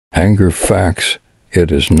Anger facts.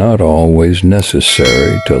 It is not always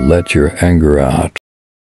necessary to let your anger out.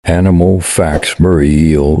 Animal facts. Murray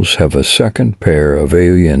eels have a second pair of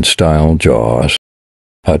alien-style jaws.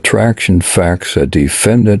 Attraction facts. A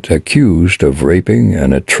defendant accused of raping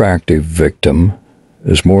an attractive victim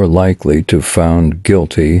is more likely to be found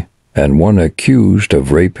guilty than one accused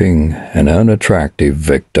of raping an unattractive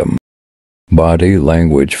victim. Body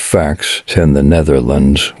language facts. In the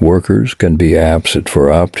Netherlands, workers can be absent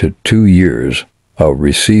for up to 2 years,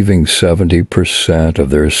 receiving 70% of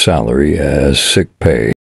their salary as sick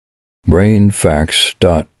pay. Brain facts.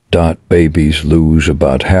 Babies lose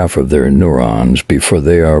about half of their neurons before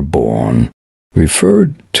they are born.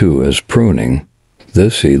 Referred to as pruning,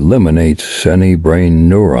 this eliminates any brain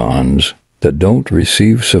neurons that don't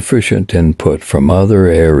receive sufficient input from other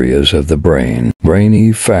areas of the brain.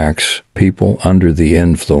 Brainy facts. People under the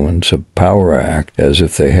influence of power act as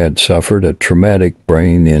if they had suffered a traumatic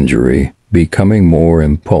brain injury, becoming more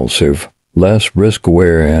impulsive, less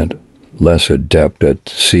risk-aware, and less adept at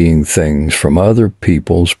seeing things from other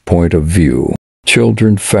people's point of view.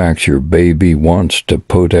 Children facts. Your baby wants to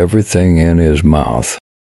put everything in his mouth.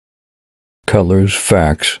 Colors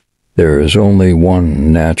facts. There is only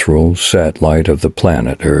one natural satellite of the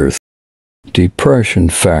planet Earth. Depression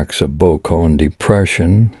facts. A book on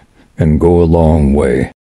depression can go a long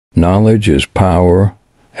way. Knowledge is power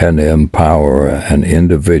and empower an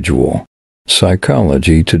individual.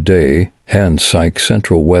 Psychology Today and Psych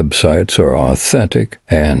Central websites are authentic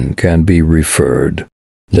and can be referred.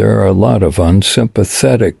 There are a lot of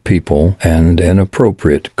unsympathetic people and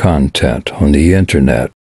inappropriate content on the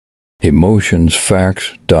internet. Emotions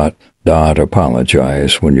facts.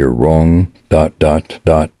 Apologize when you're wrong.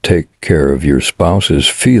 Take care of your spouse's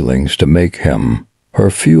feelings to make him or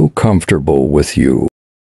feel comfortable with you.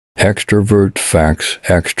 Extrovert facts.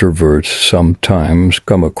 Extroverts sometimes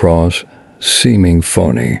come across seeming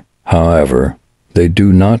phony. However, they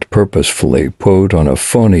do not purposefully put on a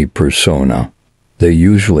phony persona. They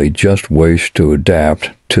usually just wish to adapt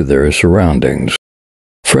to their surroundings.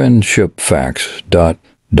 Friendship facts.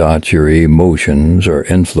 Your emotions are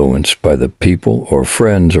influenced by the people or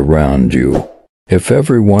friends around you. If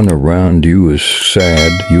everyone around you is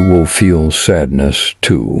sad, you will feel sadness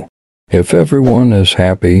too. If everyone is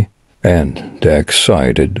happy and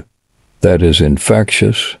excited, that is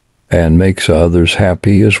infectious and makes others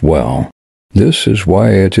happy as well. This is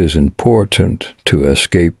why it is important to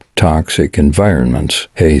escape toxic environments,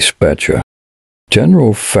 especially.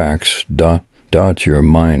 General facts. Your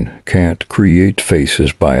mind can't create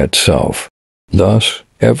faces by itself. Thus,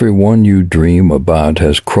 everyone you dream about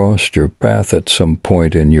has crossed your path at some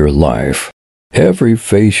point in your life. Every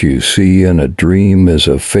face you see in a dream is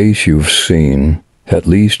a face you've seen, at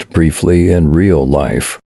least briefly, in real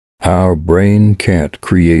life. Our brain can't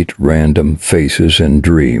create random faces in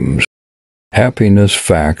dreams. Happiness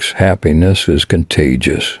facts. Happiness is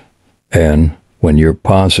contagious, and when you're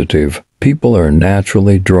positive, people are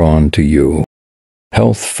naturally drawn to you.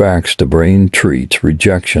 Health facts. The brain treats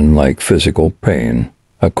rejection like physical pain.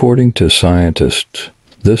 According to scientists,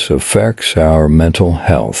 this affects our mental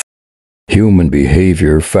health. Human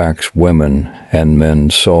behavior facts. Women and men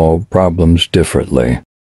solve problems differently.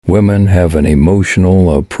 Women have an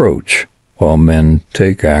emotional approach, while men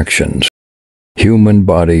take actions. Human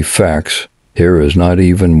body facts. There is not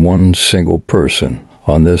even one single person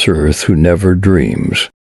on this earth who never dreams.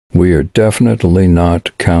 We are definitely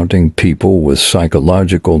not counting people with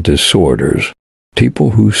psychological disorders. People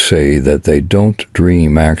who say that they don't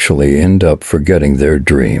dream actually end up forgetting their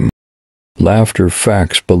dream. Laughter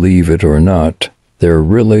facts. Believe it or not, there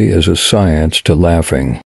really is a science to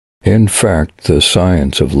laughing. In fact, the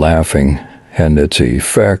science of laughing and its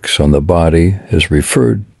effects on the body is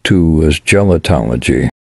referred to as gelotology.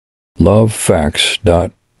 Love facts.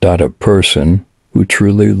 A person who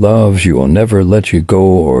truly loves you will never let you go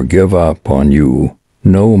or give up on you,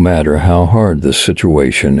 no matter how hard the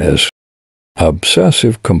situation is.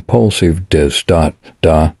 Obsessive-compulsive dis.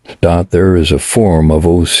 There is a form of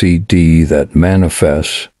OCD that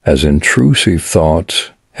manifests as intrusive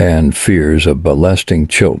thoughts and fears of molesting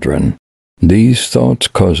children. These thoughts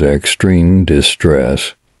cause extreme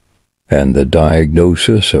distress, and the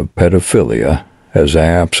diagnosis of pedophilia has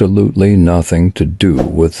absolutely nothing to do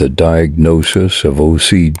with the diagnosis of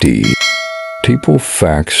OCD. People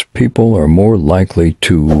facts. People are more likely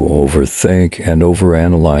to overthink and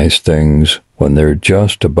overanalyze things when they're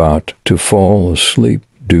just about to fall asleep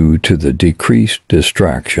due to the decreased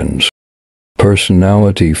distractions.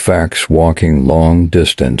 Personality facts. Walking long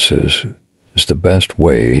distances is the best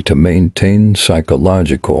way to maintain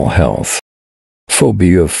psychological health.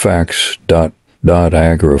 Phobia facts.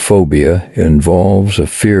 Agoraphobia involves a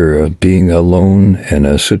fear of being alone in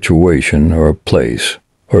a situation or place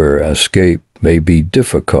where escape may be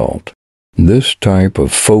difficult. This type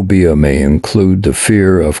of phobia may include the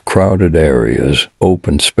fear of crowded areas,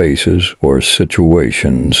 open spaces, or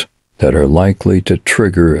situations that are likely to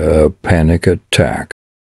trigger a panic attack.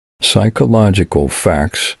 Psychological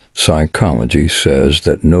facts. Psychology says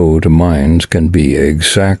that no two minds can be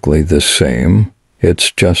exactly the same.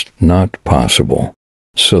 It's just not possible.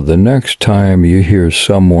 So the next time you hear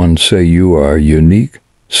someone say you are unique,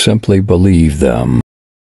 simply believe them.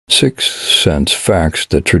 Sixth sense facts.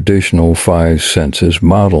 The traditional five senses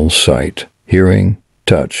model sight, hearing,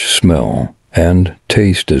 touch, smell, and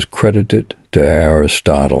taste is credited to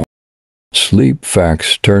Aristotle. Sleep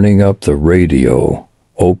facts. Turning up the radio,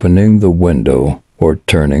 opening the window, or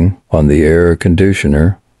turning on the air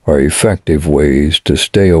conditioner are effective ways to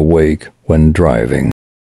stay awake when driving.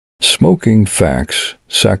 Smoking facts.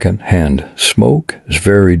 Second-hand smoke is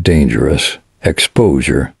very dangerous.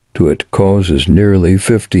 Exposure to it causes nearly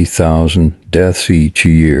 50,000 deaths each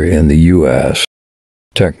year in the U.S.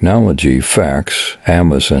 Technology facts.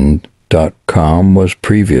 Amazon.com was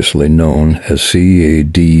previously known as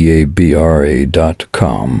Cadabra.com.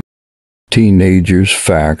 Teenagers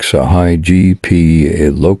facts. A high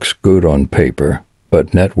GPA looks good on paper,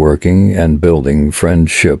 but networking and building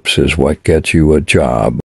friendships is what gets you a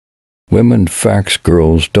job. Women facts.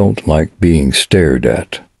 Girls don't like being stared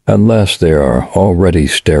at unless they are already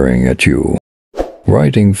staring at you.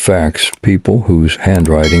 Writing facts. People whose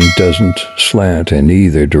handwriting doesn't slant in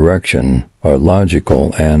either direction are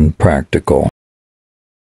logical and practical.